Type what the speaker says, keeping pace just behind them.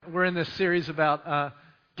we're in this series about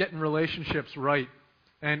getting relationships right.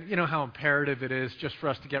 And you know how imperative it is just for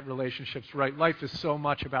us to get relationships right. Life is so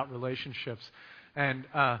much about relationships. And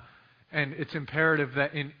it's imperative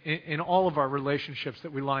that in all of our relationships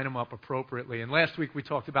that we line them up appropriately. And last week we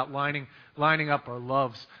talked about lining up our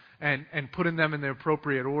loves and putting them in the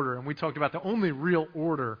appropriate order. And we talked about the only real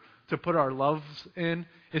order to put our loves in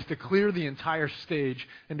is to clear the entire stage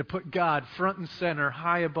and to put God front and center,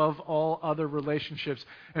 high above all other relationships.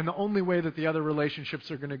 And the only way that the other relationships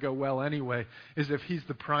are going to go well anyway is if He's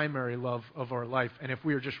the primary love of our life and if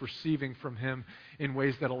we are just receiving from Him in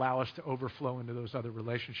ways that allow us to overflow into those other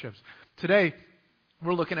relationships. Today,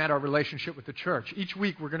 we're looking at our relationship with the church. Each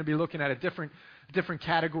week, we're going to be looking at a different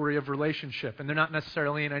category of relationship, and they're not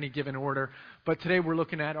necessarily in any given order. But today, we're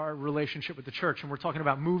looking at our relationship with the church, and we're talking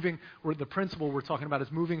about the principle we're talking about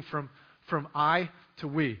is moving from I to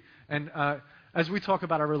we. And as we talk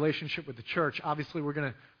about our relationship with the church, obviously, we're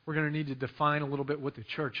going to need to define a little bit what the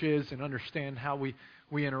church is and understand how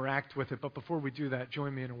we interact with it. But before we do that,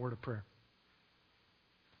 join me in a word of prayer.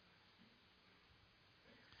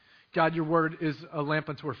 God, your word is a lamp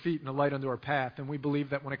unto our feet and a light unto our path. And we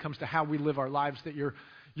believe that when it comes to how we live our lives, that your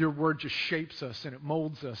word just shapes us and it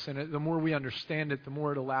molds us. And the more we understand it, the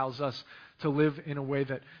more it allows us to live in a way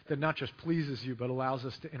that not just pleases you, but allows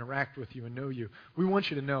us to interact with you and know you. We want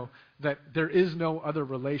you to know that there is no other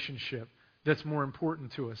relationship that's more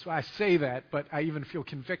important to us. So I say that, but I even feel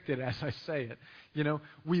convicted as I say it. You know,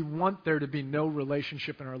 we want there to be no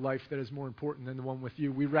relationship in our life that is more important than the one with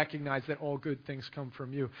you. We recognize that all good things come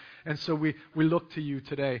from you. And so we look to you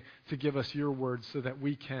today to give us your words so that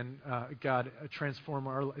we can, God,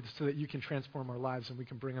 so that you can transform our lives and we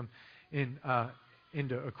can bring them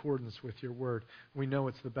into accordance with your word. We know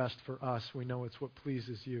it's the best for us. We know it's what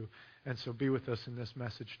pleases you. And so be with us in this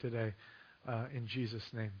message today. In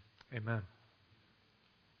Jesus' name. Amen.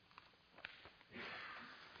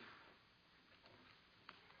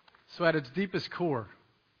 So at its deepest core,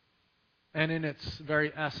 and in its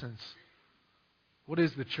very essence, what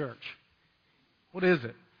is the church? What is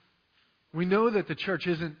it? We know that the church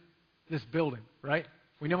isn't this building, right?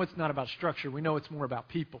 We know it's not about structure. We know it's more about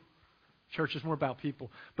people. Church is more about people.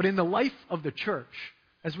 But in the life of the church,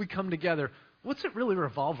 as we come together, what's it really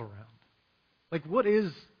revolve around? Like, what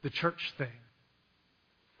is the church thing?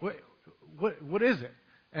 What is it?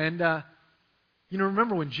 And,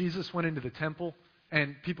 remember when Jesus went into the temple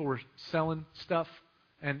and people were selling stuff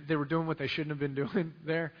and they were doing what they shouldn't have been doing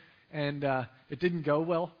there, and it didn't go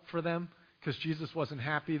well for them because Jesus wasn't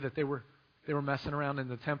happy that they were messing around in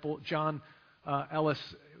the temple. John Ellis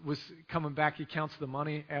was coming back. He counts the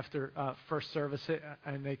money after first service,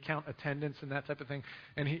 and they count attendance and that type of thing.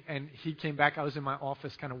 And he came back. I was in my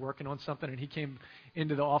office kind of working on something, and he came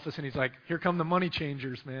into the office, and he's like, "Here come the money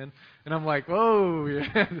changers, man." And I'm like, "Whoa,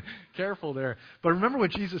 yeah, careful there." But remember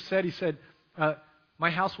what Jesus said? He said, "My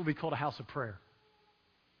house will be called a house of prayer,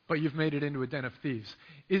 but you've made it into a den of thieves."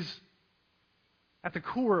 Is at the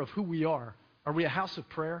core of who we are we a house of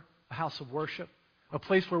prayer, a house of worship, a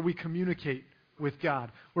place where we communicate with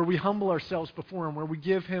God, where we humble ourselves before Him, where we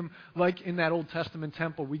give Him, like in that Old Testament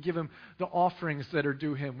temple, we give Him the offerings that are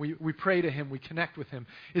due Him. We pray to Him. We connect with Him.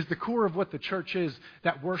 Is the core of what the church is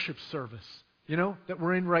that worship service, that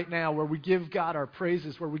we're in right now, where we give God our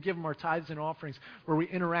praises, where we give Him our tithes and offerings, where we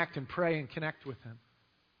interact and pray and connect with Him.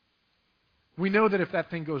 We know that if that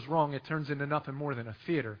thing goes wrong, it turns into nothing more than a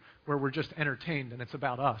theater where we're just entertained and it's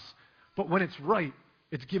about us. But when it's right,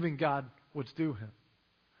 it's giving God what's due Him.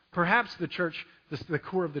 Perhaps the church, the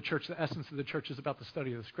core of the church, the essence of the church is about the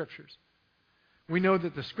study of the Scriptures. We know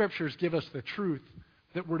that the Scriptures give us the truth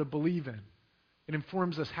that we're to believe in. It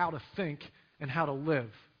informs us how to think and how to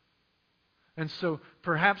live. And so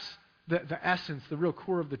perhaps the essence, the real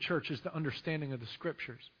core of the church is the understanding of the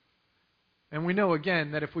Scriptures. And we know,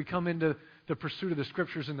 again, that if we come into the pursuit of the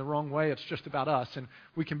Scriptures in the wrong way, it's just about us. And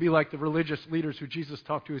we can be like the religious leaders who Jesus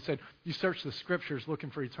talked to, who said, "You search the Scriptures looking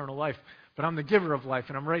for eternal life, but I'm the giver of life,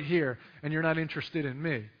 and I'm right here, and you're not interested in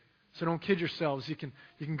me. So don't kid yourselves. You can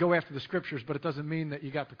go after the Scriptures, but it doesn't mean that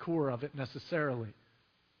you got the core of it necessarily."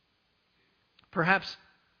 Perhaps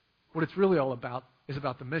what it's really all about is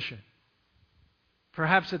about the mission.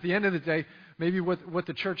 Perhaps at the end of the day, maybe what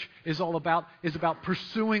the church is all about is about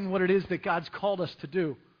pursuing what it is that God's called us to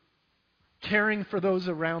do. Caring for those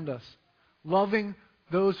around us. Loving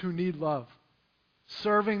those who need love.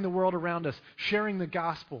 Serving the world around us. Sharing the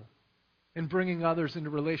gospel. And bringing others into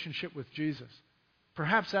relationship with Jesus.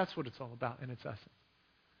 Perhaps that's what it's all about in its essence.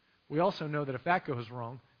 We also know that if that goes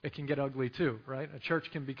wrong, it can get ugly too, right? A church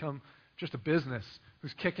can become just a business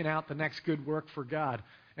who's kicking out the next good work for God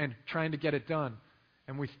and trying to get it done.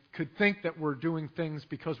 And we could think that we're doing things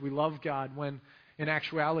because we love God, when in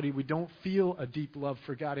actuality we don't feel a deep love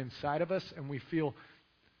for God inside of us, and we feel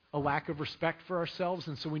a lack of respect for ourselves,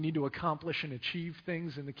 and so we need to accomplish and achieve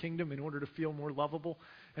things in the kingdom in order to feel more lovable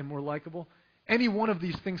and more likable. Any one of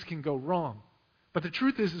these things can go wrong. But the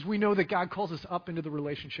truth is we know that God calls us up into the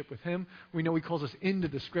relationship with Him. We know He calls us into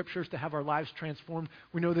the Scriptures to have our lives transformed.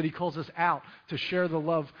 We know that He calls us out to share the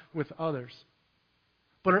love with others.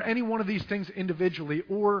 But are any one of these things individually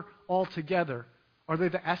or all together, are they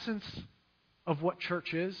the essence of what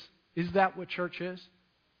church is? Is that what church is?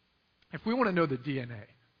 If we want to know the DNA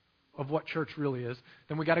of what church really is,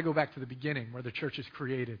 then we got to go back to the beginning, where the church is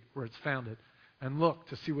created, where it's founded, and look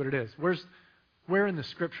to see what it is. Where in the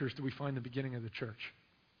Scriptures do we find the beginning of the church?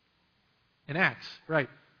 In Acts, right.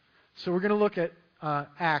 So we're going to look at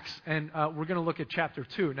Acts, and we're going to look at chapter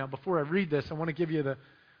 2. Now, before I read this, I want to give you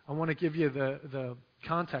the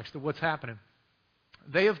context of what's happening.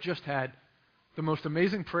 They have just had the most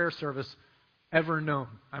amazing prayer service ever known.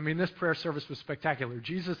 I mean, this prayer service was spectacular.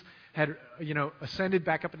 Jesus had, ascended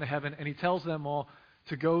back up into heaven, and He tells them all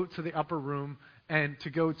to go to the upper room and to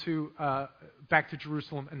go to back to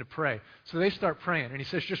Jerusalem and to pray. So they start praying, and He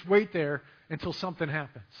says, just wait there until something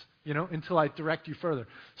happens, until I direct you further.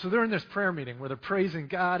 So they're in this prayer meeting where they're praising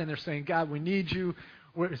God, and they're saying, God, we need you.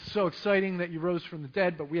 It's so exciting that you rose from the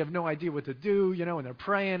dead, but we have no idea what to do, and they're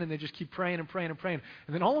praying, and they just keep praying and praying and praying.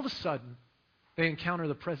 And then all of a sudden, they encounter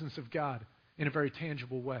the presence of God in a very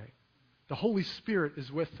tangible way. The Holy Spirit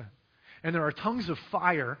is with them. And there are tongues of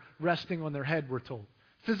fire resting on their head, we're told.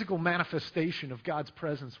 Physical manifestation of God's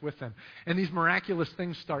presence with them. And these miraculous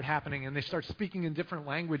things start happening, and they start speaking in different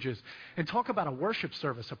languages. And talk about a worship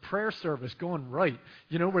service, a prayer service going right,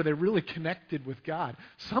 where they really connected with God.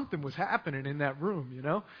 Something was happening in that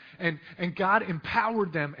room, And God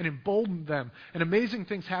empowered them and emboldened them, and amazing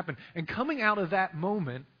things happened. And coming out of that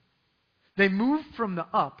moment, they move from the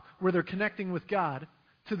up, where they're connecting with God,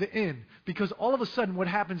 to the in. Because all of a sudden what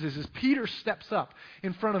happens is Peter steps up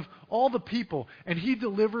in front of all the people, and he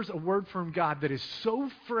delivers a word from God that is so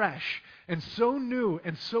fresh and so new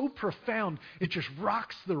and so profound, it just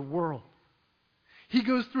rocks their world. He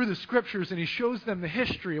goes through the Scriptures, and he shows them the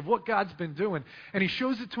history of what God's been doing, and he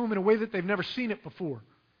shows it to them in a way that they've never seen it before.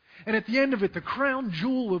 And at the end of it, the crown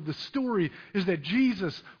jewel of the story is that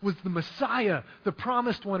Jesus was the Messiah, the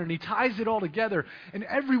promised one, and he ties it all together. And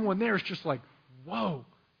everyone there is just like, whoa,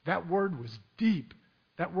 that word was deep.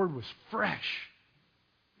 That word was fresh.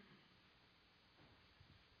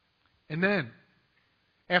 And then,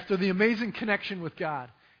 after the amazing connection with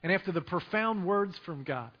God, and after the profound words from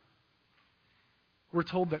God, we're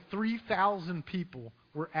told that 3,000 people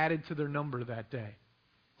were added to their number that day.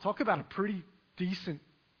 Talk about a pretty decent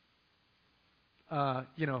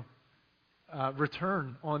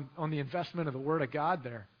return on the investment of the Word of God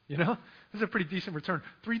there. This is a pretty decent return.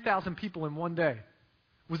 3,000 people in one day.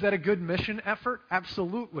 Was that a good mission effort?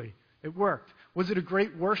 Absolutely. It worked. Was it a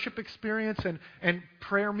great worship experience and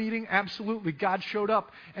prayer meeting? Absolutely. God showed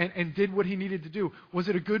up and did what He needed to do. Was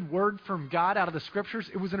it a good word from God out of the Scriptures?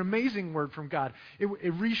 It was an amazing word from God.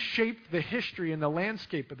 It reshaped the history and the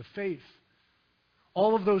landscape of the faith.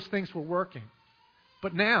 All of those things were working.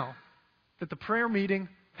 But now that the prayer meeting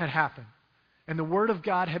had happened and the Word of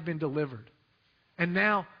God had been delivered, and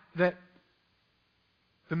now that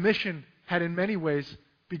the mission had in many ways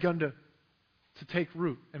begun to take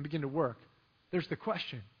root and begin to work, there's the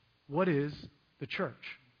question, what is the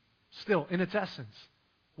church? Still, in its essence,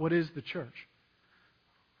 what is the church?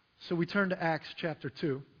 So we turn to Acts chapter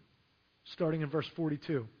 2, starting in verse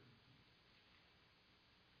 42.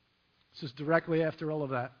 This is directly after all of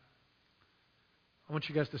that. I want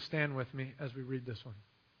you guys to stand with me as we read this one.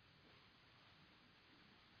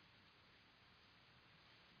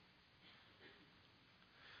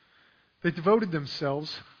 They devoted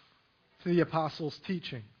themselves to the apostles'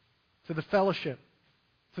 teaching, to the fellowship,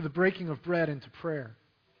 to the breaking of bread, and to prayer.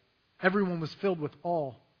 Everyone was filled with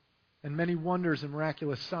awe, and many wonders and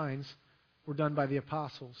miraculous signs were done by the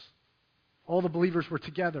apostles. All the believers were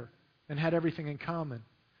together and had everything in common.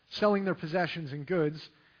 Selling their possessions and goods,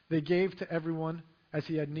 they gave to everyone as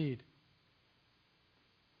he had need.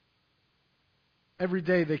 Every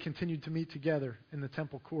day they continued to meet together in the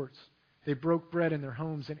temple courts. They broke bread in their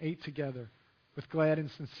homes and ate together with glad and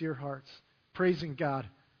sincere hearts, praising God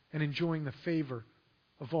and enjoying the favor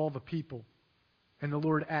of all the people. And the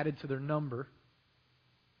Lord added to their number.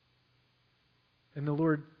 And the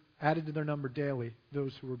Lord added to their number daily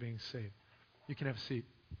those who were being saved. You can have a seat.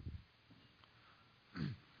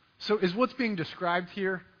 So is what's being described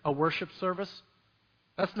here a worship service?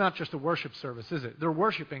 That's not just a worship service, is it? They're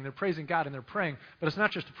worshiping, they're praising God, and they're praying, but it's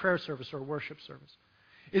not just a prayer service or a worship service.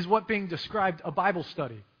 Is what being described a Bible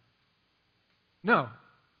study? No.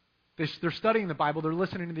 They're studying the Bible, they're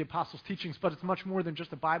listening to the apostles' teachings, but it's much more than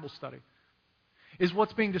just a Bible study. Is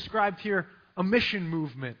what's being described here a mission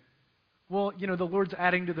movement? Well, the Lord's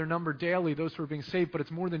adding to their number daily those who are being saved, but it's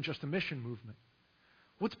more than just a mission movement.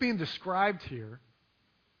 What's being described here,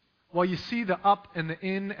 while you see the up and the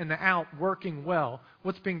in and the out working well,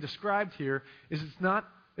 what's being described here is it's not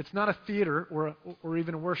a theater or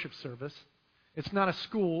even a worship service. It's not a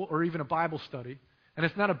school or even a Bible study. And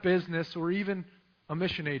it's not a business or even a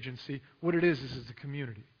mission agency. What it is it's a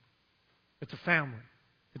community. It's a family.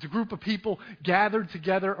 It's a group of people gathered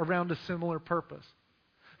together around a similar purpose.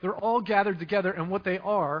 They're all gathered together, and what they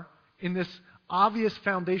are in this obvious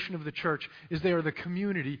foundation of the church is they are the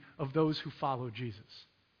community of those who follow Jesus.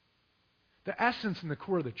 The essence and the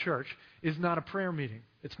core of the church is not a prayer meeting.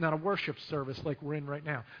 It's not a worship service like we're in right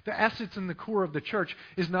now. The essence and the core of the church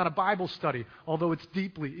is not a Bible study, although it's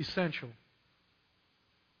deeply essential.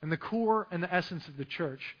 And the core and the essence of the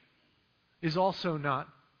church is also not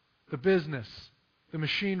the business, the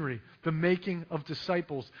machinery, the making of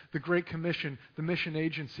disciples, the Great Commission, the mission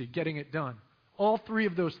agency, getting it done. All three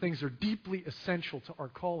of those things are deeply essential to our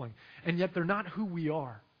calling, and yet they're not who we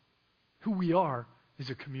are. Who we are is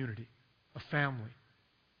a community, a family,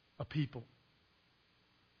 a people.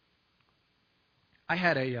 I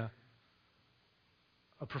had a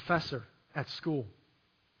professor at school,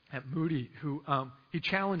 at Moody, who he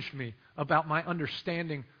challenged me about my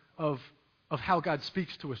understanding of how God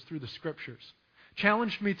speaks to us through the Scriptures.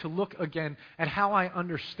 Challenged me to look again at how I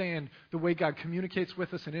understand the way God communicates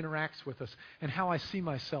with us and interacts with us, and how I see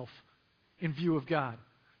myself in view of God.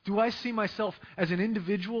 Do I see myself as an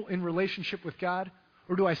individual in relationship with God,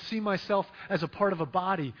 or do I see myself as a part of a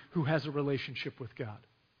body who has a relationship with God?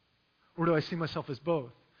 Or do I see myself as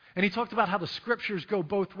both? And he talked about how the Scriptures go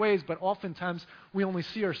both ways, but oftentimes we only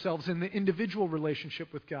see ourselves in the individual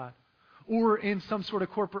relationship with God, or in some sort of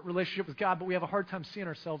corporate relationship with God, but we have a hard time seeing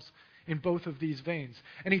ourselves in both of these veins.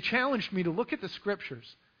 And he challenged me to look at the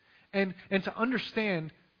Scriptures and to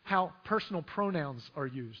understand how personal pronouns are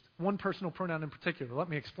used. One personal pronoun in particular. Let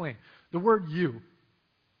me explain. The word you.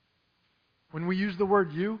 When we use the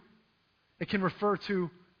word you, it can refer to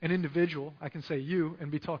an individual. I can say you and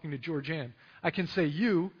be talking to Georgianne. I can say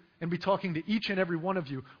you and be talking to each and every one of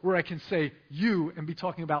you, or I can say you and be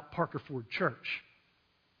talking about Parker Ford Church.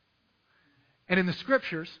 And in the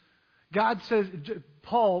Scriptures, God says,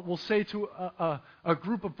 Paul will say to a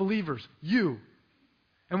group of believers, you.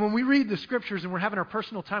 And when we read the Scriptures and we're having our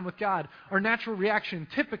personal time with God, our natural reaction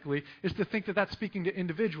typically is to think that that's speaking to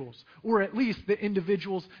individuals, or at least the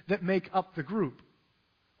individuals that make up the group,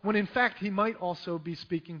 when in fact he might also be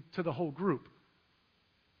speaking to the whole group.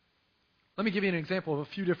 Let me give you an example of a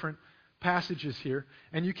few different passages here,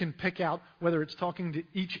 and you can pick out whether it's talking to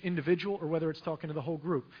each individual or whether it's talking to the whole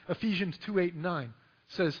group. Ephesians 2:8-9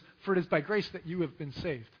 says, "For it is by grace that you have been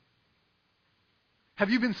saved." Have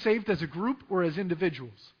you been saved as a group or as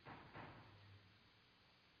individuals?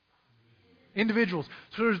 Individuals.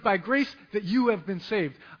 So it is by grace that you have been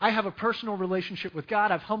saved. I have a personal relationship with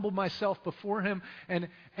God. I've humbled myself before Him,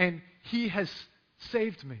 and He has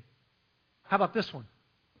saved me. How about this one?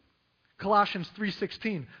 Colossians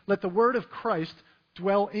 3:16. Let the word of Christ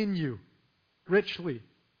dwell in you richly.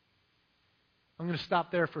 I'm going to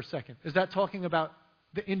stop there for a second. Is that talking about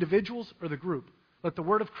the individuals or the group? Let the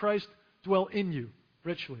word of Christ dwell in you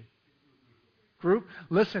richly. Group?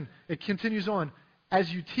 Listen, it continues on.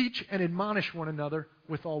 As you teach and admonish one another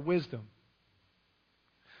with all wisdom.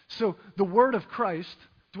 So the word of Christ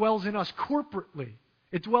dwells in us corporately.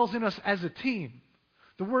 It dwells in us as a team.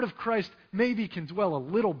 The word of Christ maybe can dwell a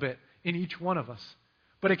little bit in each one of us,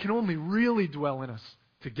 but it can only really dwell in us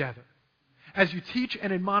together. As you teach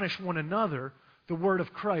and admonish one another, the word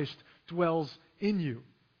of Christ dwells in you.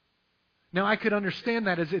 Now, I could understand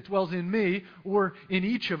that as it dwells in me, or in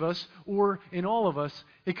each of us, or in all of us.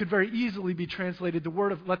 It could very easily be translated,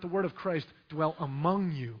 let the word of Christ dwell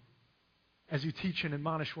among you as you teach and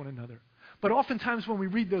admonish one another. But oftentimes when we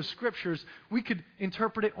read those Scriptures, we could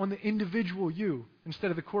interpret it on the individual you instead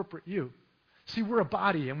of the corporate you. See, we're a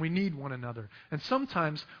body and we need one another. And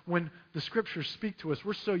sometimes when the Scriptures speak to us,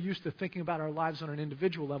 we're so used to thinking about our lives on an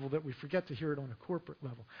individual level that we forget to hear it on a corporate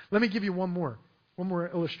level. Let me give you one more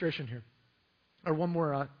illustration here. Or one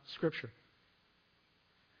more scripture.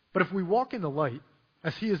 But if we walk in the light,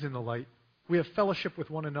 as He is in the light, we have fellowship with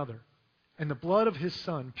one another. And the blood of His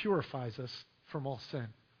Son purifies us from all sin.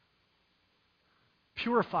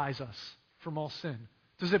 Purifies us from all sin.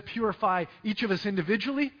 Does it purify each of us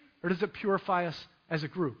individually, or does it purify us as a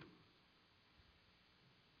group?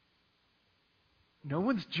 No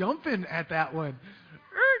one's jumping at that one.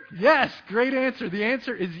 Yes, great answer. The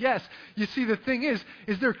answer is yes. You see, the thing is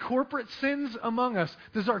there corporate sins among us?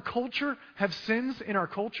 Does our culture have sins in our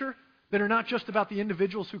culture that are not just about the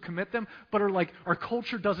individuals who commit them, but are like our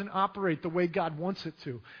culture doesn't operate the way God wants it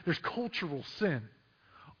to? There's cultural sin.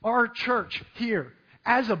 Our church here,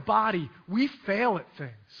 as a body, we fail at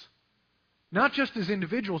things. Not just as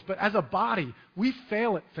individuals, but as a body, we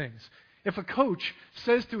fail at things. If a coach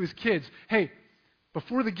says to his kids, hey,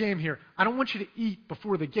 before the game here, I don't want you to eat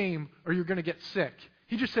before the game or you're going to get sick.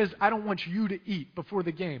 He just says, I don't want you to eat before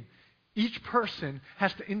the game. Each person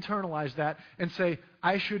has to internalize that and say,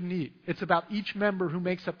 I shouldn't eat. It's about each member who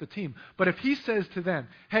makes up the team. But if he says to them,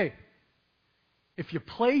 hey, if you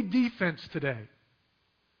play defense today,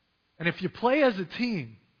 and if you play as a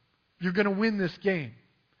team, you're going to win this game.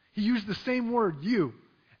 He used the same word, you.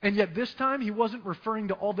 And yet this time, he wasn't referring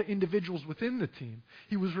to all the individuals within the team.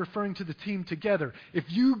 He was referring to the team together.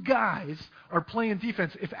 If you guys are playing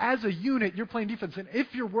defense, if as a unit you're playing defense, and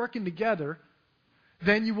if you're working together,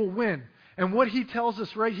 then you will win. And what he tells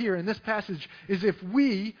us right here in this passage is if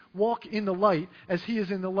we walk in the light as he is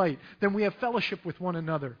in the light, then we have fellowship with one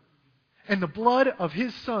another. And the blood of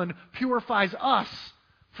his Son purifies us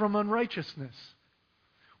from unrighteousness.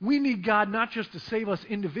 We need God not just to save us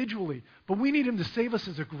individually, but we need him to save us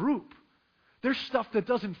as a group. There's stuff that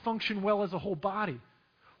doesn't function well as a whole body.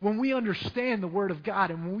 When we understand the Word of God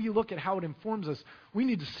and when we look at how it informs us, we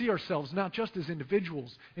need to see ourselves not just as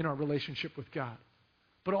individuals in our relationship with God,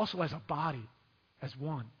 but also as a body, as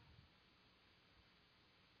one.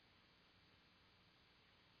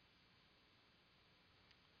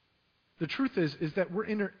 The truth is that we're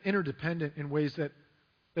interdependent in ways that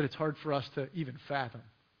it's hard for us to even fathom.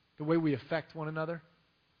 The way we affect one another.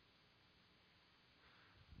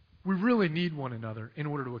 We really need one another in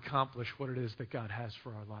order to accomplish what it is that God has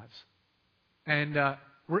for our lives. And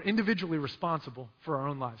we're individually responsible for our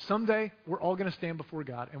own lives. Someday, we're all going to stand before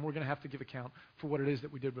God, and we're going to have to give account for what it is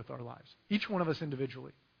that we did with our lives. Each one of us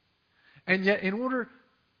individually. And yet, in order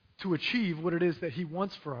to achieve what it is that he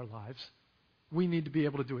wants for our lives, we need to be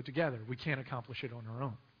able to do it together. We can't accomplish it on our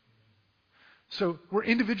own. So we're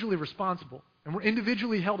individually responsible, and we're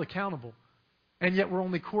individually held accountable, and yet we're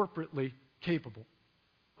only corporately capable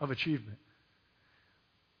of achievement.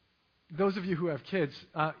 Those of you who have kids,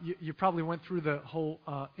 you probably went through the whole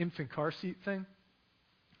infant car seat thing.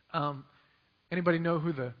 Anybody know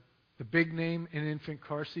who the big name in infant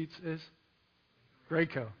car seats is?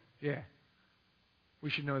 Graco. Yeah. We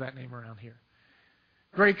should know that name around here.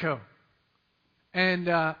 Graco. And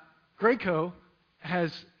Graco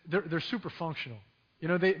has... They're super functional. You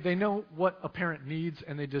know, they know what a parent needs,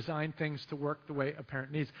 and they design things to work the way a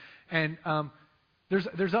parent needs. And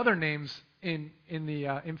there's other names in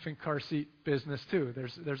the infant car seat business too.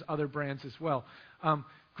 There's other brands as well.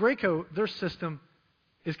 Graco, their system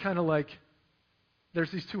is kind of like there's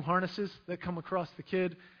these two harnesses that come across the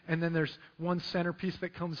kid, and then there's one centerpiece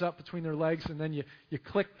that comes up between their legs, and then you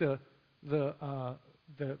click the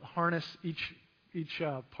harness each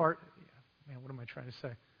part. Man, what am I trying to say?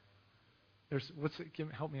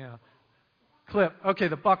 Help me out. Clip. Okay,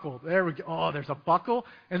 the buckle. There we go. Oh, there's a buckle,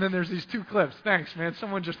 and then there's these two clips. Thanks, man.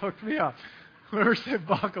 Someone just hooked me up. Whoever said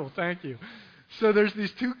buckle, thank you. So there's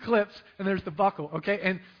these two clips, and there's the buckle,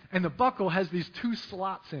 okay? And the buckle has these two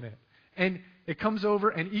slots in it. And it comes over,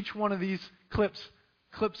 and each one of these clips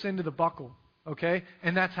into the buckle, okay?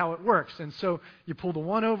 And that's how it works. And so you pull the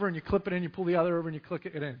one over, and you clip it in, you pull the other over, and you click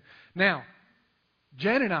it in. Now,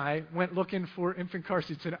 Jen and I went looking for infant car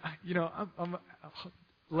seats, and I'm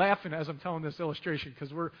laughing as I'm telling this illustration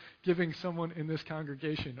because we're giving someone in this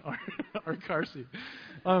congregation our car seat.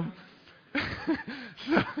 But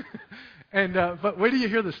wait till you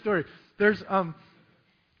hear the story. There's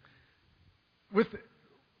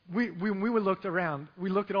when we looked around, we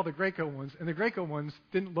looked at all the Graco ones, and the Graco ones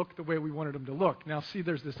didn't look the way we wanted them to look. Now, see,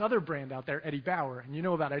 there's this other brand out there, Eddie Bauer, and you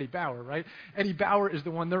know about Eddie Bauer, right? Eddie Bauer is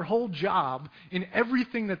the one, their whole job in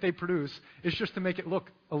everything that they produce is just to make it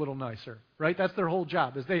look a little nicer, right? That's their whole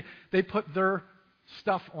job, is they put their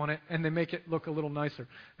stuff on it, and they make it look a little nicer.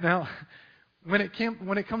 Now, when it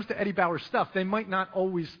comes to Eddie Bauer's stuff, they might not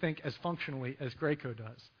always think as functionally as Graco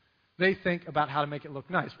does. They think about how to make it look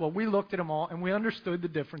nice. Well, we looked at them all, and we understood the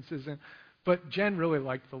differences, but Jen really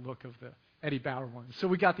liked the look of the Eddie Bauer one. So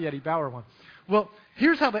we got the Eddie Bauer one. Well,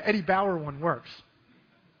 here's how the Eddie Bauer one works.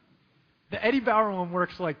 The Eddie Bauer one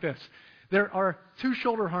works like this. There are two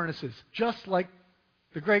shoulder harnesses, just like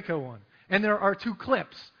the Graco one. And there are two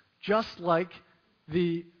clips, just like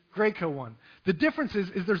the Graco one. The difference is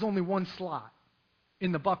there's only one slot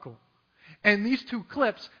in the buckle. And these two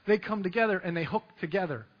clips, they come together and they hook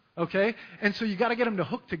together. Okay? And so you got to get them to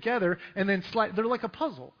hook together and then slide. They're like a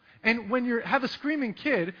puzzle. And when you have a screaming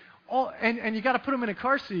kid, and you got to put them in a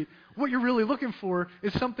car seat, what you're really looking for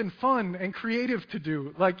is something fun and creative to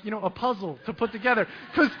do, like, a puzzle to put together.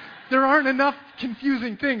 Because there aren't enough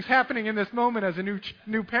confusing things happening in this moment as a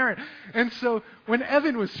new parent. And so when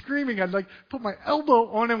Evan was screaming, I'd put my elbow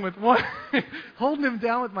on him with one, holding him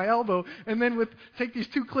down with my elbow, and then take these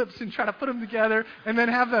two clips and try to put them together, and then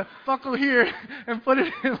have the buckle here and put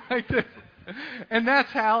it in like this. And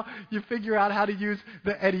that's how you figure out how to use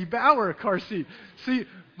the Eddie Bauer car seat. See,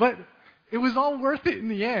 but it was all worth it in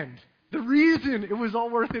the end. The reason it was all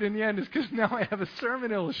worth it in the end is because now I have a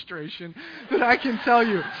sermon illustration that I can tell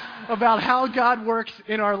you about how God works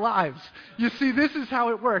in our lives. You see, this is how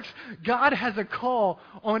it works. God has a call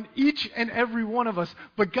on each and every one of us,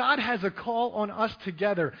 but God has a call on us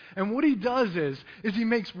together. And what he does is he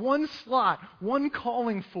makes one slot, one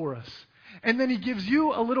calling for us. And then he gives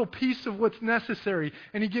you a little piece of what's necessary.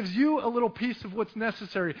 And he gives you a little piece of what's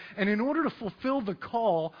necessary. And in order to fulfill the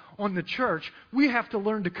call on the church, we have to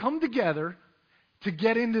learn to come together to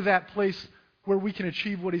get into that place where we can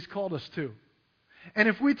achieve what he's called us to. And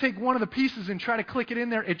if we take one of the pieces and try to click it in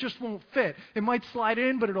there, it just won't fit. It might slide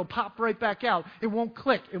in, but it'll pop right back out. It won't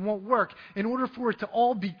click. It won't work. In order for it to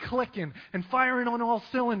all be clicking and firing on all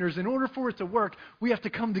cylinders, in order for it to work, we have to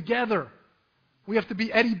come together. We have to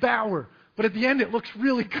be Eddie Bauer. But at the end, it looks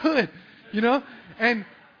really good, and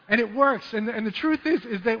it works. And the truth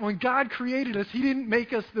is that when God created us, he didn't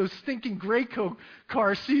make us those stinking Graco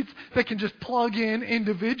car seats that can just plug in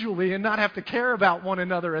individually and not have to care about one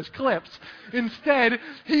another as clips. Instead,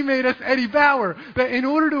 he made us Eddie Bauer, that in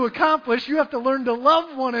order to accomplish, you have to learn to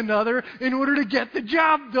love one another in order to get the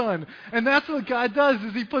job done. And that's what God does,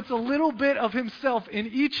 is he puts a little bit of himself in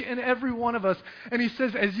each and every one of us. And he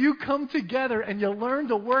says, as you come together and you learn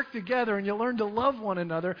to work together and you learn to love one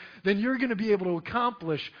another, then you're going to be able to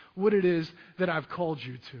accomplish what it is that I've called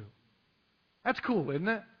you to. That's cool, isn't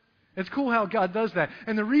it? It's cool how God does that.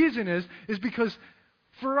 And the reason is because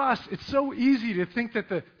for us, it's so easy to think that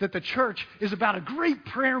the church is about a great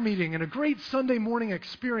prayer meeting and a great Sunday morning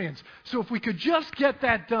experience. So if we could just get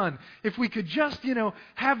that done, if we could just,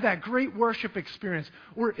 have that great worship experience,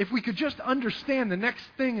 or if we could just understand the next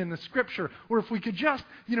thing in the Scripture, or if we could just,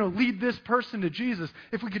 lead this person to Jesus,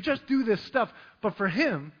 if we could just do this stuff. But for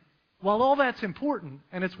him, while all that's important,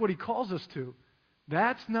 and it's what he calls us to,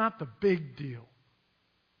 that's not the big deal.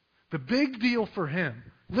 The big deal for him,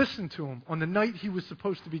 listen to him on the night he was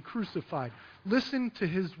supposed to be crucified. Listen to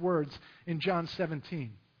his words in John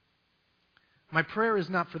 17. My prayer is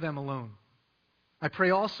not for them alone. I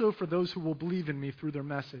pray also for those who will believe in me through their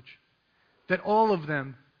message, that all of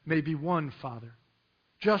them may be one, Father.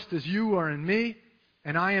 Just as you are in me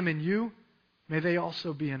and I am in you, may they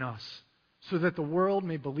also be in us, so that the world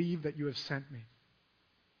may believe that you have sent me.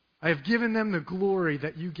 I have given them the glory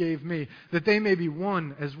that you gave me, that they may be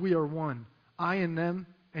one as we are one, I in them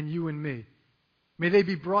and you in me. May they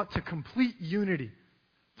be brought to complete unity,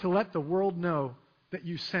 to let the world know that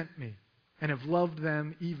you sent me and have loved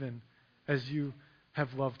them even as you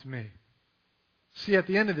have loved me. See, at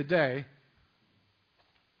the end of the day,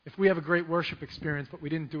 if we have a great worship experience but we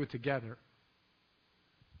didn't do it together,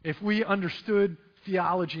 if we understood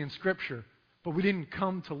theology and Scripture but we didn't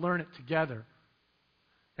come to learn it together,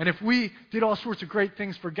 and if we did all sorts of great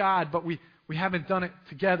things for God, but we haven't done it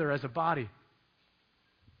together as a body,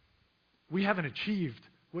 we haven't achieved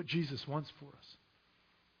what Jesus wants for us.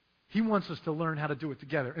 He wants us to learn how to do it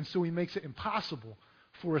together. And so he makes it impossible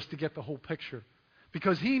for us to get the whole picture.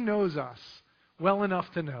 Because he knows us well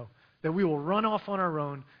enough to know that we will run off on our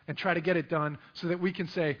own and try to get it done so that we can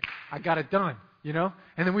say, I got it done, And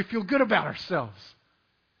then we feel good about ourselves.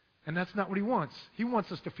 And that's not what he wants. He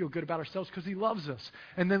wants us to feel good about ourselves because he loves us.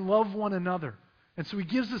 And then love one another. And so he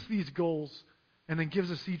gives us these goals and then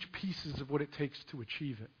gives us each pieces of what it takes to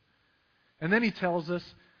achieve it. And then he tells us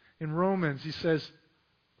in Romans, he says,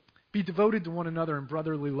 be devoted to one another in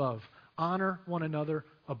brotherly love. Honor one another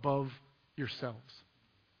above yourselves.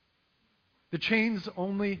 The chain's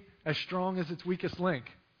only as strong as its weakest link,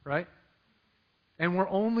 right? And we're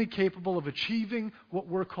only capable of achieving what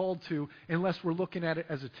we're called to unless we're looking at it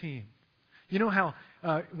as a team. You know how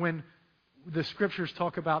when the Scriptures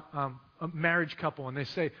talk about a marriage couple and they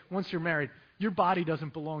say, once you're married, your body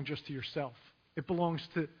doesn't belong just to yourself. It belongs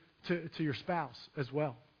to your spouse as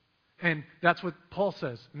well. And that's what Paul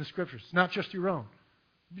says in the Scriptures. It's not just your own.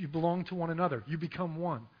 You belong to one another. You become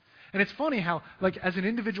one. And it's funny how, as an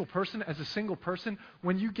individual person, as a single person,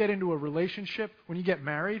 when you get into a relationship, when you get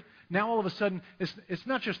married, now all of a sudden, it's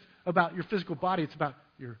not just about your physical body, it's about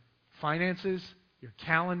your finances, your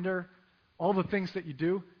calendar, all the things that you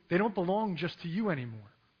do. They don't belong just to you anymore,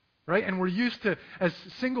 right? And we're used to, as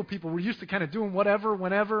single people, we're used to kind of doing whatever,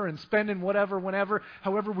 whenever, and spending whatever, whenever,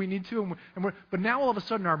 however we need to. But now all of a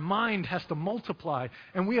sudden our mind has to multiply,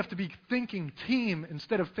 and we have to be thinking team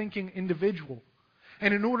instead of thinking individual.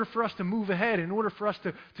 And in order for us to move ahead, in order for us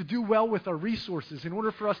to do well with our resources, in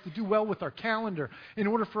order for us to do well with our calendar, in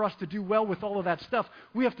order for us to do well with all of that stuff,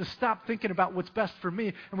 we have to stop thinking about what's best for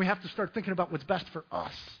me, and we have to start thinking about what's best for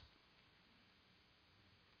us.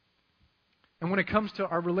 And when it comes to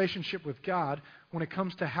our relationship with God, when it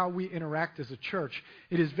comes to how we interact as a church,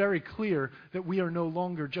 it is very clear that we are no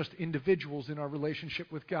longer just individuals in our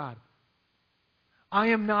relationship with God. I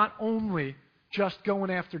am not only just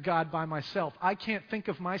going after God by myself. I can't think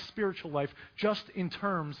of my spiritual life just in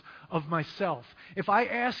terms of myself. If I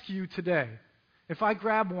ask you today, if I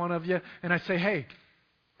grab one of you and I say, hey,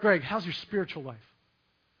 Greg, how's your spiritual life?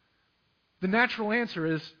 The natural answer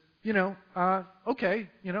is, okay,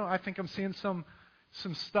 I think I'm seeing some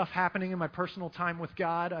stuff happening in my personal time with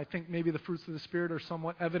God. I think maybe the fruits of the Spirit are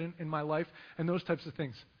somewhat evident in my life and those types of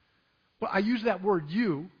things. But I use that word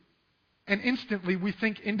you, and instantly we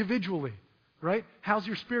think individually. Right? How's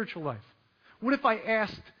your spiritual life? What if I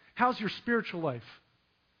asked, how's your spiritual life?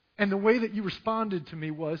 And the way that you responded to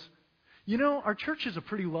me was, our church is a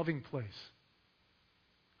pretty loving place.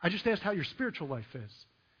 I just asked how your spiritual life is.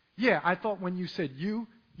 Yeah, I thought when you said you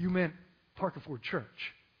meant Parker Ford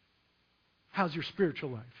Church. How's your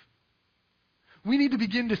spiritual life? We need to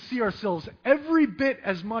begin to see ourselves every bit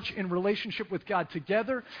as much in relationship with God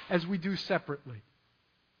together as we do separately.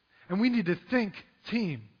 And we need to think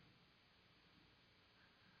team.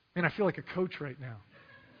 Man, I feel like a coach right now.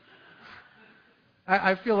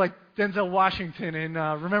 I feel like Denzel Washington in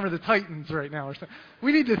Remember the Titans right now. Or something.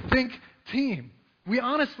 We need to think team. We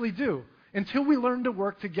honestly do. Until we learn to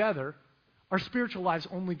work together, our spiritual lives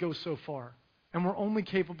only go so far. And we're only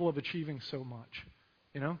capable of achieving so much.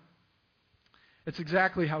 It's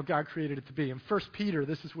exactly how God created it to be. In 1 Peter,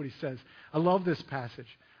 this is what he says. I love this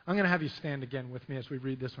passage. I'm going to have you stand again with me as we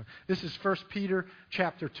read this one. This is 1 Peter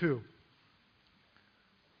chapter 2.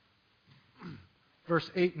 Verse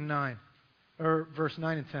 8 and 9, or verse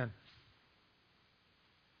 9 and 10.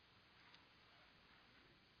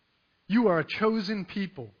 You are a chosen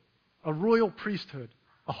people, a royal priesthood,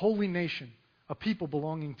 a holy nation, a people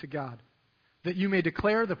belonging to God, that you may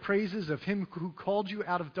declare the praises of him who called you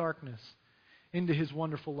out of darkness into his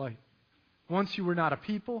wonderful light. Once you were not a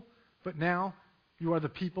people, but now you are the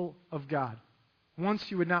people of God. Once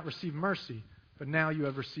you would not receive mercy, but now you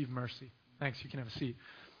have received mercy. Thanks, you can have a seat.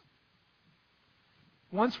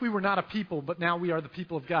 Once we were not a people, but now we are the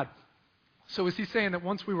people of God. So is he saying that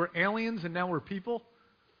once we were aliens and now we're people?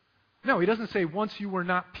 No, he doesn't say once you were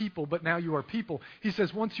not people, but now you are people. He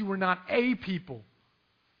says once you were not a people,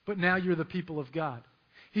 but now you're the people of God.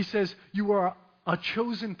 He says you are a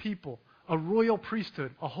chosen people, a royal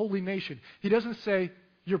priesthood, a holy nation. He doesn't say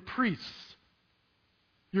you're priests,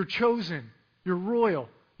 you're chosen, you're royal,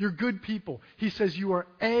 you're good people. He says you are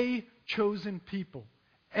a chosen people.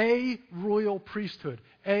 A royal priesthood,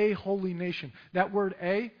 a holy nation. That word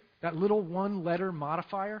a, that little one-letter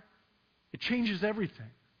modifier, it changes everything.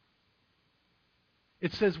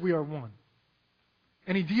 It says we are one.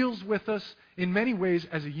 And he deals with us in many ways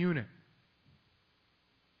as a unit.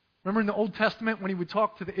 Remember in the Old Testament when he would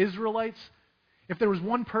talk to the Israelites? If there was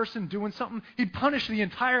one person doing something, he'd punish the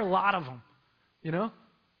entire lot of them.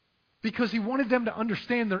 Because he wanted them to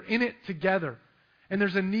understand they're in it together. And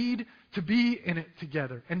there's a need to be in it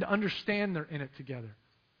together and to understand they're in it together.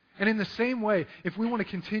 And in the same way, if we want to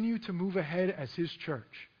continue to move ahead as his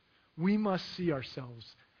church, we must see ourselves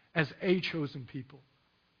as a chosen people,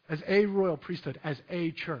 as a royal priesthood, as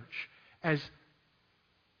a church, as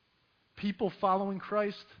people following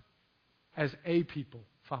Christ, as a people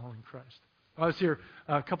following Christ. I was here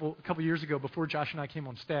a couple years ago before Josh and I came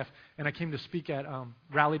on staff, and I came to speak at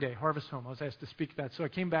Rally Day, Harvest Home. I was asked to speak at that. So I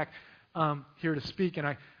came back here to speak,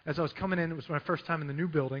 and as I was coming in, it was my first time in the new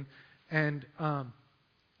building, and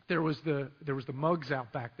there was the mugs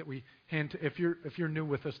out back that we hand to. If you're new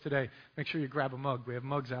with us today, make sure you grab a mug. We have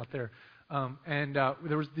mugs out there, and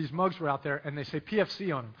there was these mugs were out there, and they say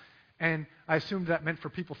PFC on them, and I assumed that meant for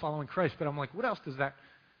people following Christ, but I'm like, what else does that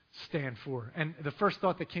stand for? And the first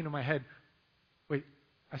thought that came to my head, wait,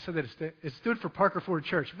 I said that it stood for Parker Ford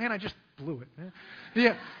Church. Man, I just blew it. Man.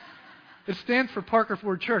 Yeah. It stands for Parker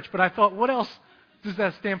Ford Church, but I thought, what else does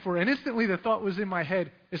that stand for? And instantly the thought was in my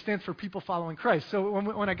head, it stands for people following Christ. So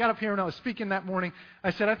when I got up here and I was speaking that morning,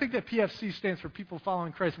 I said, I think that PFC stands for people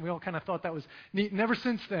following Christ, and we all kind of thought that was neat. And ever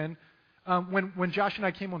since then, When Josh and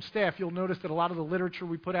I came on staff, you'll notice that a lot of the literature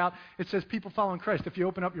we put out, it says people following Christ. If you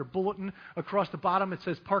open up your bulletin across the bottom, it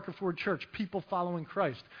says Parker Ford Church, people following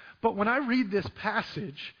Christ. But when I read this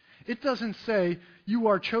passage, it doesn't say you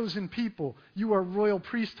are chosen people, you are royal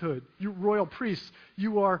priesthood, you royal priests,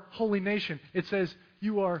 you are holy nation. It says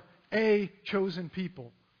you are a chosen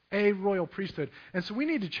people, a royal priesthood. And so we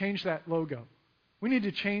need to change that logo. We need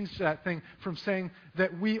to change that thing from saying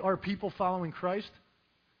that we are people following Christ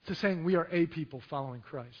to saying we are a people following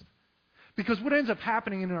Christ. Because what ends up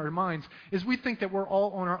happening in our minds is we think that we're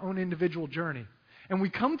all on our own individual journey. And we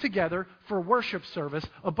come together for a worship service,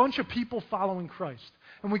 a bunch of people following Christ.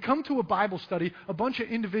 And we come to a Bible study, a bunch of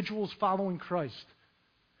individuals following Christ.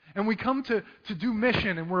 And we come to do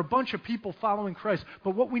mission, and we're a bunch of people following Christ.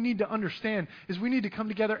 But what we need to understand is we need to come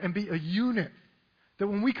together and be a unit. That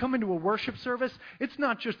when we come into a worship service, it's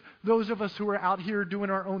not just those of us who are out here doing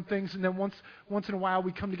our own things, and then once in a while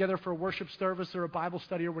we come together for a worship service or a Bible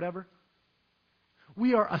study or whatever.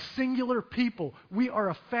 We are a singular people. We are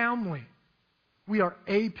a family. We are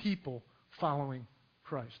a people following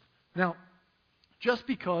Christ. Now, just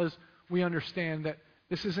because we understand that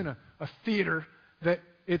this isn't a theater, that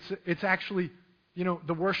it's actually,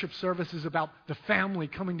 the worship service is about the family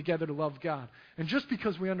coming together to love God. And just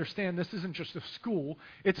because we understand this isn't just a school,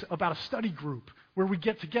 it's about a study group where we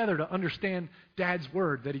get together to understand Dad's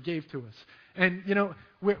word that He gave to us. And,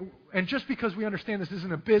 and just because we understand this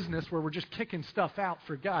isn't a business where we're just kicking stuff out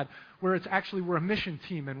for God, where we're a mission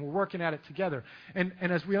team and we're working at it together. And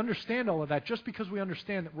as we understand all of that, just because we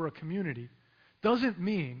understand that we're a community, doesn't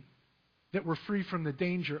mean that we're free from the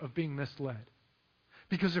danger of being misled.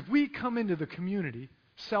 Because if we come into the community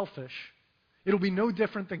selfish, it'll be no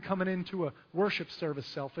different than coming into a worship service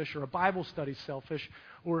selfish, or a Bible study selfish,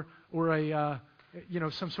 or a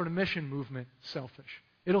some sort of mission movement selfish.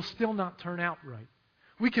 It'll still not turn out right.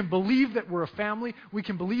 We can believe that we're a family, we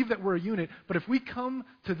can believe that we're a unit, but if we come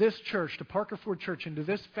to this church, to Parker Ford Church, into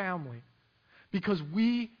this family, because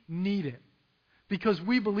we need it, because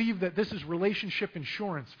we believe that this is relationship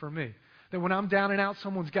insurance for me, that when I'm down and out,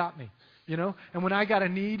 someone's got me. And when I got a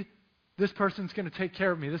need, this person's going to take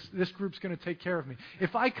care of me. This group's going to take care of me.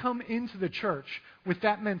 If I come into the church with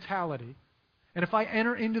that mentality, and if I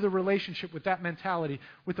enter into the relationship with that mentality,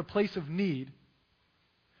 with a place of need,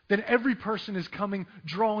 then every person is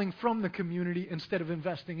drawing from the community instead of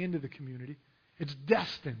investing into the community. It's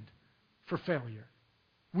destined for failure.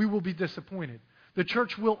 We will be disappointed. The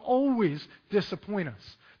church will always disappoint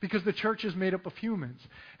us because the church is made up of humans.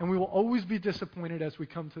 And we will always be disappointed as we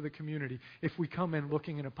come to the community if we come in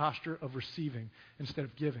looking in a posture of receiving instead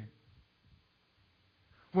of giving.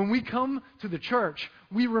 When we come to the church,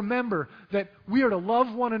 we remember that we are to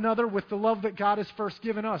love one another with the love that God has first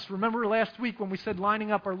given us. Remember last week when we said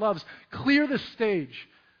lining up our loves, clear the stage.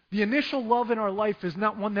 The initial love in our life is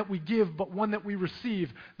not one that we give, but one that we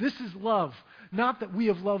receive. This is love. Not that we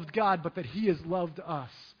have loved God, but that He has loved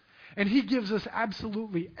us. And He gives us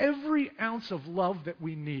absolutely every ounce of love that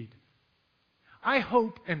we need. I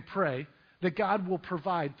hope and pray that God will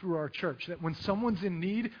provide through our church, that when someone's in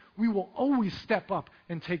need, we will always step up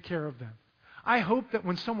and take care of them. I hope that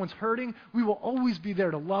when someone's hurting, we will always be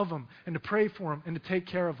there to love them and to pray for them and to take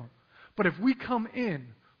care of them. But if we come in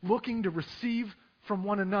looking to receive from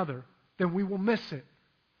one another, then we will miss it.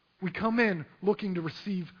 We come in looking to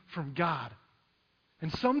receive from God.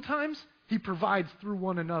 And sometimes He provides through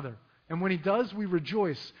one another. And when He does, we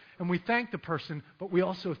rejoice and we thank the person, but we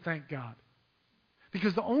also thank God.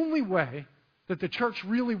 Because the only way that the church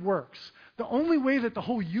really works, the only way that the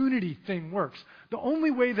whole unity thing works, the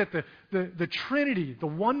only way that the Trinity, the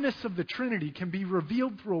oneness of the Trinity can be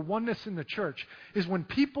revealed through a oneness in the church is when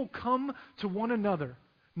people come to one another,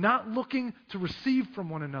 not looking to receive from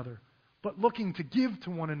one another, but looking to give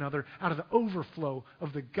to one another out of the overflow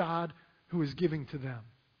of the God who is giving to them.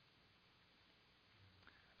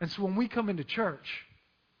 And so when we come into church,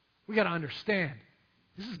 we got to understand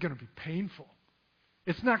this is going to be painful.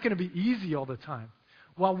 It's not going to be easy all the time.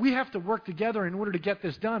 While we have to work together in order to get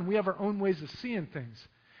this done, we have our own ways of seeing things.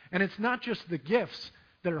 And it's not just the gifts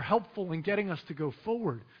that are helpful in getting us to go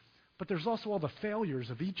forward, but there's also all the failures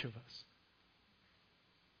of each of us.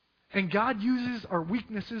 And God uses our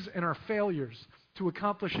weaknesses and our failures to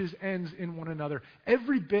accomplish His ends in one another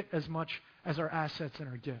every bit as much as our assets and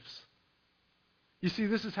our gifts. You see,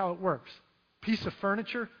 this is how it works. A piece of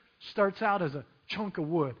furniture starts out as a chunk of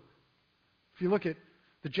wood. If you look at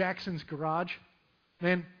the Jackson's garage,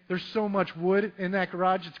 man, there's so much wood in that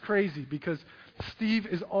garage, it's crazy because Steve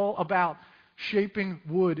is all about shaping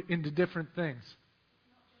wood into different things.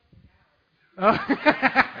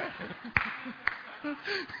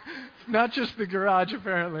 It's not just the garage,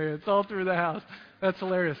 apparently. It's all through the house. That's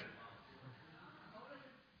hilarious.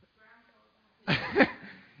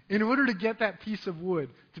 In order to get that piece of wood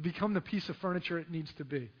to become the piece of furniture it needs to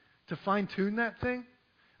be, to fine-tune that thing,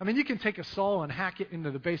 I mean, you can take a saw and hack it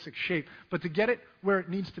into the basic shape, but to get it where it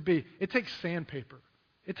needs to be, it takes sandpaper.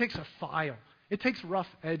 It takes a file. It takes rough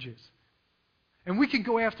edges. And we can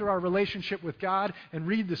go after our relationship with God and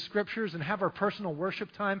read the Scriptures and have our personal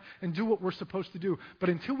worship time and do what we're supposed to do. But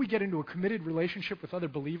until we get into a committed relationship with other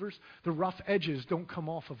believers, the rough edges don't come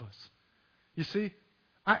off of us. You see,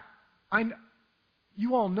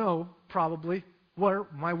 you all know probably where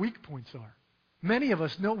my weak points are. Many of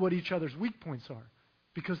us know what each other's weak points are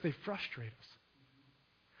because they frustrate us.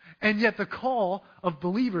 And yet the call of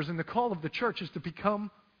believers and the call of the church is to become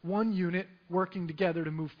one unit working together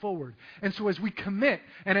to move forward. And so as we commit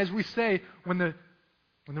and as we say, when the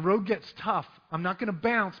road gets tough, I'm not going to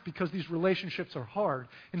bounce because these relationships are hard.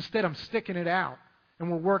 Instead, I'm sticking it out and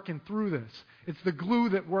we're working through this. It's the glue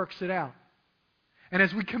that works it out. And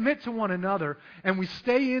as we commit to one another and we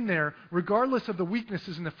stay in there, regardless of the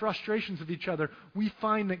weaknesses and the frustrations of each other, we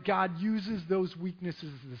find that God uses those weaknesses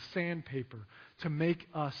as the sandpaper to make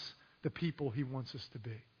us the people He wants us to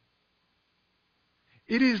be.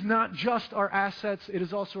 It is not just our assets, it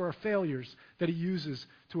is also our failures that He uses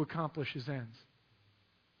to accomplish His ends.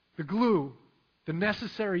 The glue, the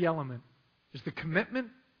necessary element, is the commitment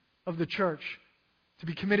of the church to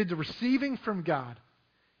be committed to receiving from God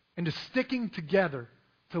and to sticking together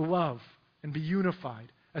to love and be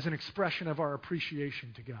unified as an expression of our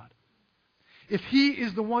appreciation to God. If He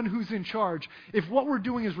is the one who's in charge, if what we're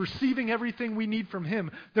doing is receiving everything we need from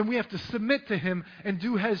Him, then we have to submit to Him and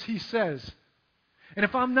do as He says. And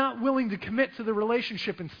if I'm not willing to commit to the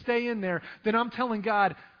relationship and stay in there, then I'm telling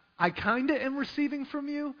God, I kind of am receiving from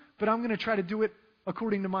you, but I'm going to try to do it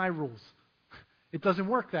according to my rules. It doesn't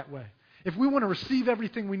work that way. If we want to receive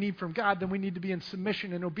everything we need from God, then we need to be in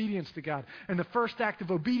submission and obedience to God. And the first act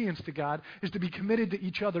of obedience to God is to be committed to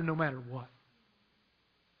each other no matter what.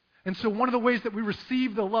 And so one of the ways that we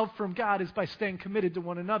receive the love from God is by staying committed to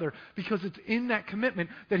one another, because it's in that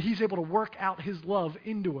commitment that He's able to work out His love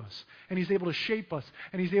into us, and He's able to shape us,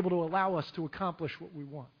 and He's able to allow us to accomplish what we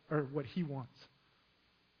want, or what He wants.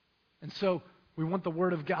 And so we want the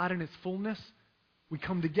Word of God in its fullness. We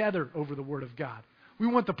come together over the Word of God. We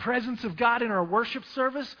want the presence of God in our worship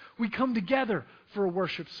service. We come together for a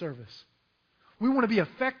worship service. We want to be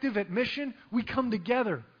effective at mission. We come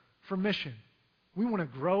together for mission. We want to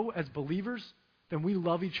grow as believers. Then we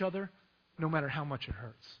love each other no matter how much it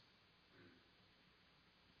hurts.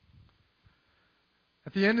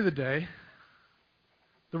 At the end of the day,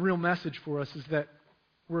 the real message for us is that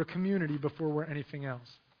we're a community before we're anything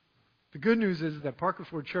else. The good news is that Parker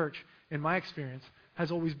Ford Church, in my experience,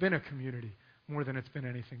 has always been a community more than it's been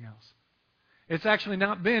anything else. It's actually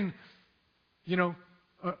not been,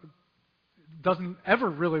 doesn't ever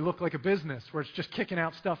really look like a business where it's just kicking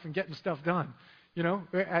out stuff and getting stuff done.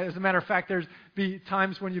 As a matter of fact, there's be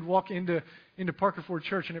times when you'd walk into Parker Ford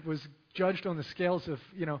Church and it was judged on the scales of,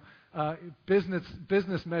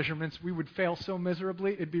 business measurements. We would fail so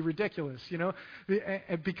miserably, it'd be ridiculous,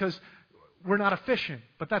 because we're not efficient,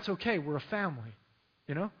 but that's okay. We're a family,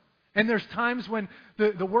 And there's times when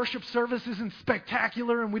the worship service isn't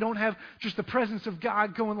spectacular and we don't have just the presence of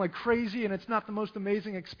God going like crazy and it's not the most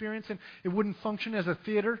amazing experience and it wouldn't function as a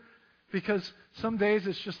theater, because some days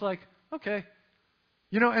it's just like, okay.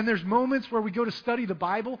 And there's moments where we go to study the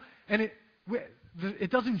Bible and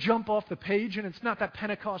it doesn't jump off the page and it's not that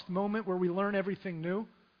Pentecost moment where we learn everything new.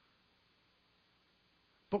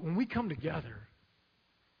 But when we come together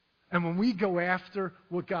and when we go after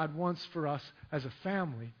what God wants for us as a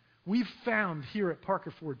family, we've found here at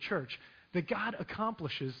Parker Ford Church that God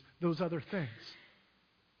accomplishes those other things.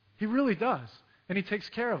 He really does, and He takes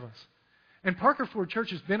care of us. And Parker Ford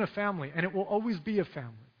Church has been a family, and it will always be a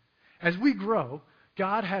family. As we grow,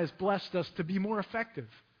 God has blessed us to be more effective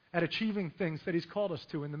at achieving things that He's called us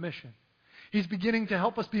to in the mission. He's beginning to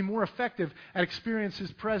help us be more effective at experiencing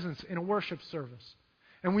His presence in a worship service.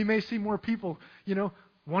 And we may see more people,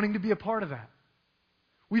 wanting to be a part of that.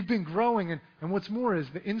 We've been growing, and what's more is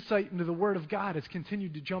the insight into the Word of God has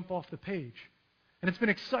continued to jump off the page. And it's been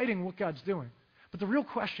exciting what God's doing. But the real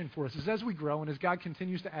question for us is, as we grow and as God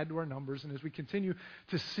continues to add to our numbers and as we continue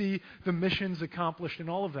to see the missions accomplished and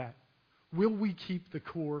all of that, will we keep the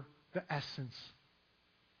core, the essence,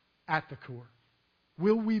 at the core?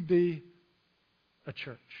 Will we be a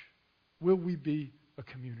church? Will we be a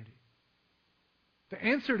community? The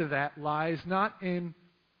answer to that lies not in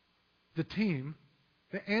the team.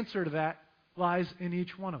 The answer to that lies in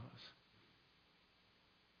each one of us.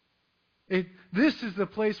 This is the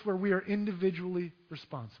place where we are individually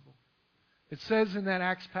responsible. It says in that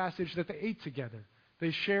Acts passage that they ate together.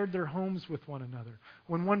 They shared their homes with one another.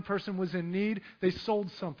 When one person was in need, they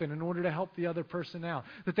sold something in order to help the other person out.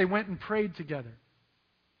 That they went and prayed together.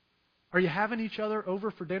 Are you having each other over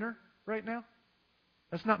for dinner right now?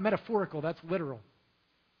 That's not metaphorical, that's literal.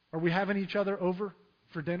 Are we having each other over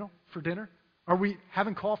for dinner? Are we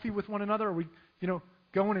having coffee with one another? Are we,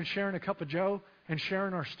 going and sharing a cup of joe and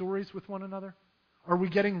sharing our stories with one another? Are we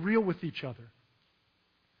getting real with each other?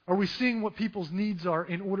 Are we seeing what people's needs are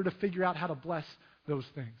in order to figure out how to bless those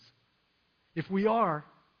things? If we are,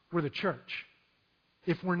 we're the church.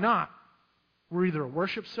 If we're not, we're either a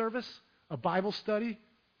worship service, a Bible study,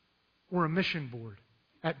 or a mission board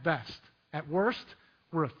at best. At worst,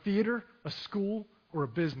 we're a theater, a school, or a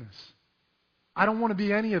business. I don't want to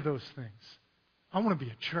be any of those things. I want to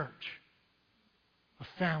be a church, a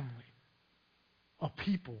family, a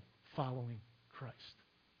people following Christ.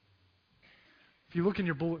 If you look in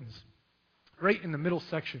your bulletins, right in the middle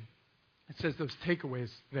section, it says those takeaways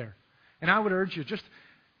there. And I would urge you, just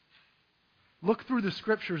look through the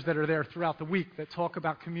scriptures that are there throughout the week that talk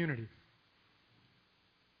about community.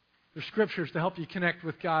 There's scriptures to help you connect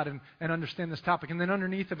with God and understand this topic. And then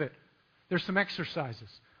underneath of it, there's some exercises.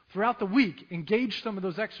 Throughout the week, engage some of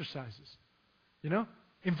those exercises.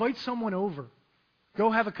 Invite someone over. Go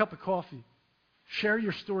have a cup of coffee. Share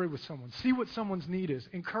your story with someone. See what someone's need is.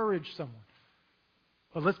 Encourage someone.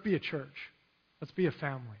 But let's be a church. Let's be a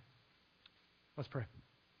family. Let's pray.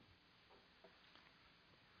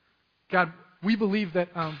 God, we believe that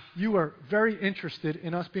you are very interested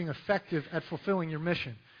in us being effective at fulfilling your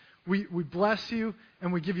mission. We bless you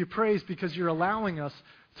and we give you praise because you're allowing us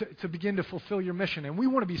to begin to fulfill your mission. And we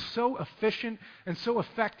want to be so efficient and so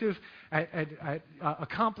effective at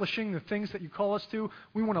accomplishing the things that you call us to.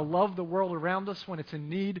 We want to love the world around us when it's in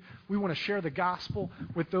need. We want to share the gospel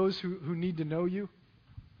with those who need to know you.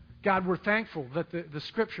 God, we're thankful that the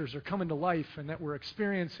scriptures are coming to life and that we're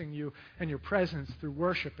experiencing you and your presence through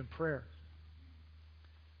worship and prayer.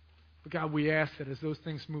 But God, we ask that as those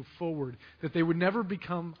things move forward, that they would never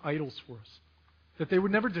become idols for us, that they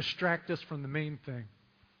would never distract us from the main thing.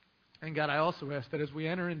 And God, I also ask that as we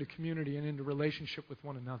enter into community and into relationship with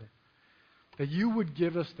one another, that you would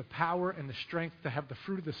give us the power and the strength to have the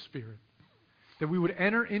fruit of the Spirit, that we would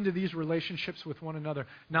enter into these relationships with one another,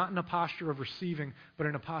 not in a posture of receiving, but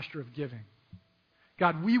in a posture of giving.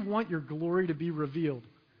 God, we want your glory to be revealed.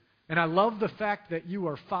 And I love the fact that you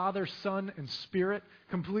are Father, Son, and Spirit,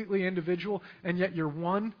 completely individual, and yet you're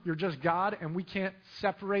one, you're just God, and we can't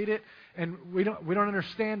separate it, and we don't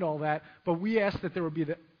understand all that, but we ask that there would be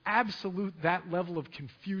that level of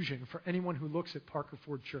confusion for anyone who looks at Parker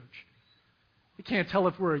Ford Church. You can't tell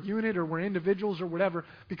if we're a unit or we're individuals or whatever,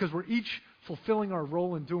 because we're each fulfilling our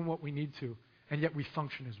role and doing what we need to, and yet we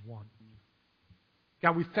function as one.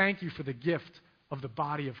 God, we thank you for the gift of the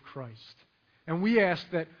body of Christ. And we ask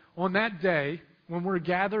that on that day, when we're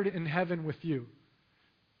gathered in heaven with you,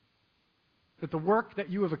 that the work that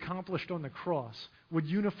you have accomplished on the cross would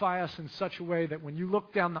unify us in such a way that when you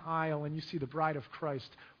look down the aisle and you see the bride of Christ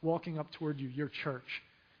walking up toward you, your church,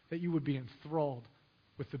 that you would be enthralled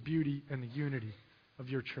with the beauty and the unity of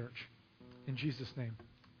your church. In Jesus' name,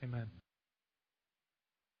 amen.